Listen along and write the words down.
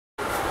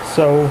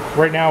So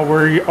right now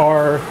we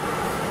are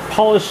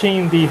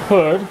polishing the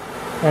hood,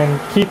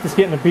 and Keith is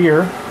getting a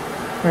beer.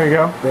 There you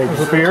go.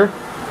 There's a beer.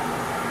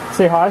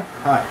 Say hi.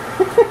 Hi.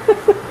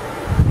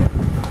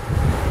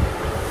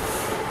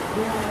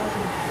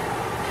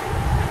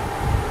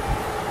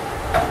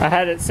 I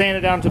had it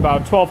sanded down to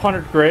about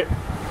 1200 grit,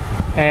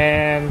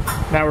 and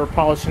now we're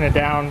polishing it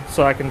down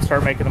so I can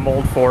start making a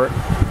mold for it.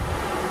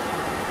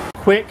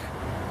 Quick.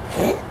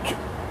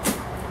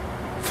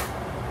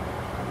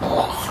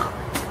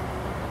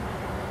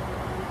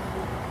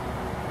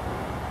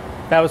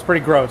 That was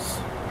pretty gross.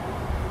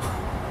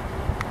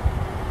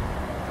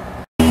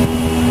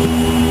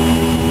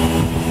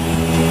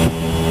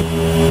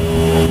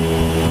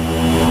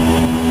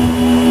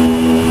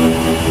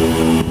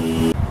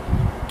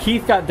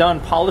 Keith got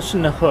done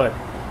polishing the hood.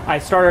 I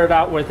started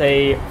out with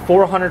a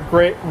 400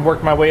 grit and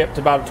worked my way up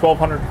to about a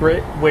 1200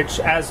 grit, which,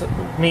 as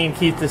me and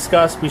Keith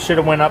discussed, we should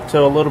have went up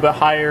to a little bit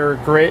higher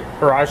grit,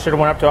 or I should have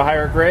went up to a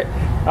higher grit,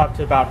 up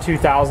to about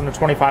 2000 to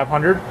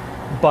 2500.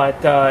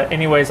 But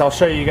anyways, I'll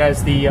show you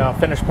guys the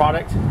finished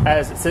product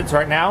as it sits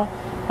right now.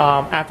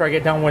 After I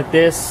get done with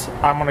this,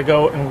 I'm going to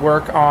go and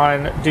work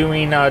on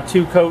doing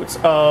 2 coats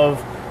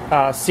of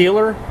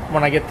sealer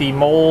when I get the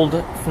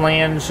mold,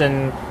 flange,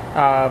 and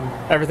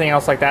everything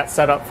else like that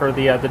set up for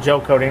the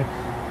gel coating.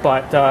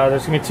 But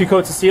there's going to be 2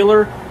 coats of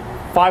sealer,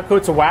 5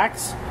 coats of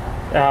wax.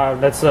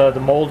 That's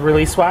the mold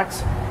release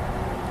wax.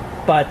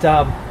 But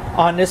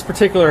on this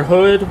particular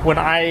hood, when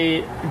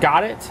I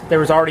got it, there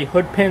was already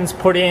hood pins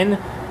put in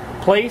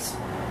place,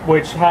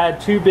 which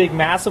had 2 big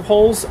massive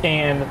holes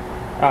and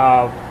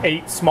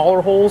 8 smaller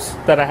holes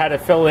that I had to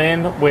fill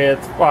in with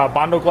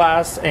Bondo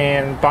glass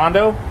and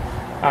Bondo.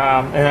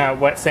 And I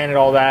wet sanded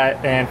all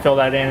that and filled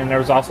that in, and there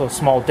was also a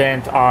small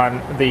dent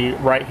on the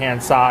right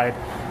hand side,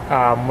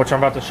 which I'm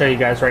about to show you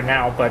guys right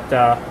now.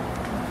 But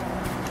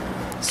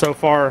so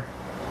far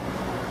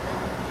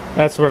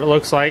that's what it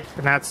looks like,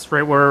 and that's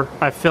right where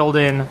I filled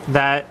in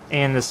that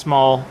and the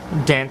small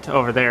dent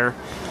over there,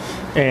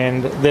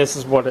 and this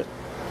is what it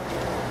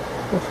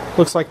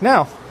looks like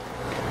now.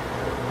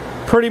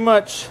 Pretty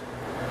much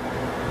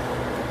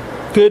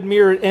good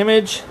mirrored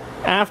image.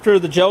 After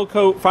the gel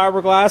coat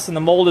fiberglass and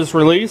the mold is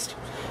released,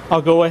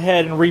 I'll go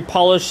ahead and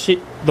repolish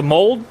the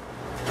mold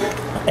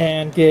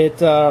and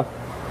get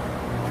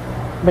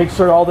make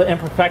sure all the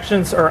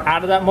imperfections are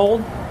out of that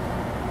mold.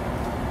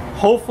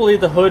 Hopefully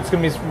the hood's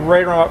gonna be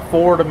right around about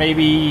 4 to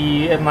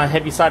maybe in the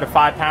heavy side of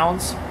 5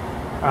 pounds.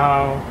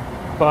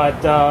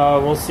 But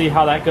we'll see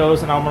how that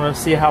goes, and I'm gonna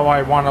see how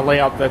I want to lay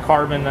out the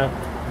carbon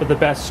for the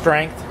best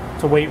strength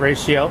to weight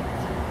ratio.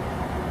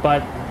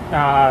 But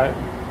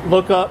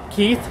look up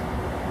Keith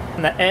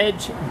and the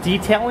Edge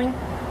Detailing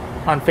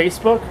on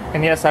Facebook,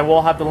 and yes, I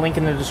will have the link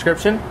in the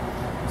description,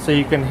 so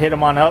you can hit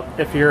him on up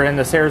if you're in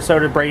the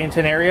Sarasota,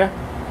 Bradenton area.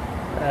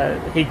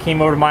 He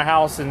came over to my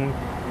house and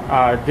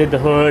did the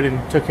hood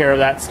and took care of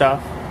that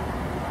stuff.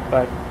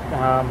 But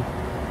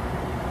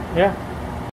yeah.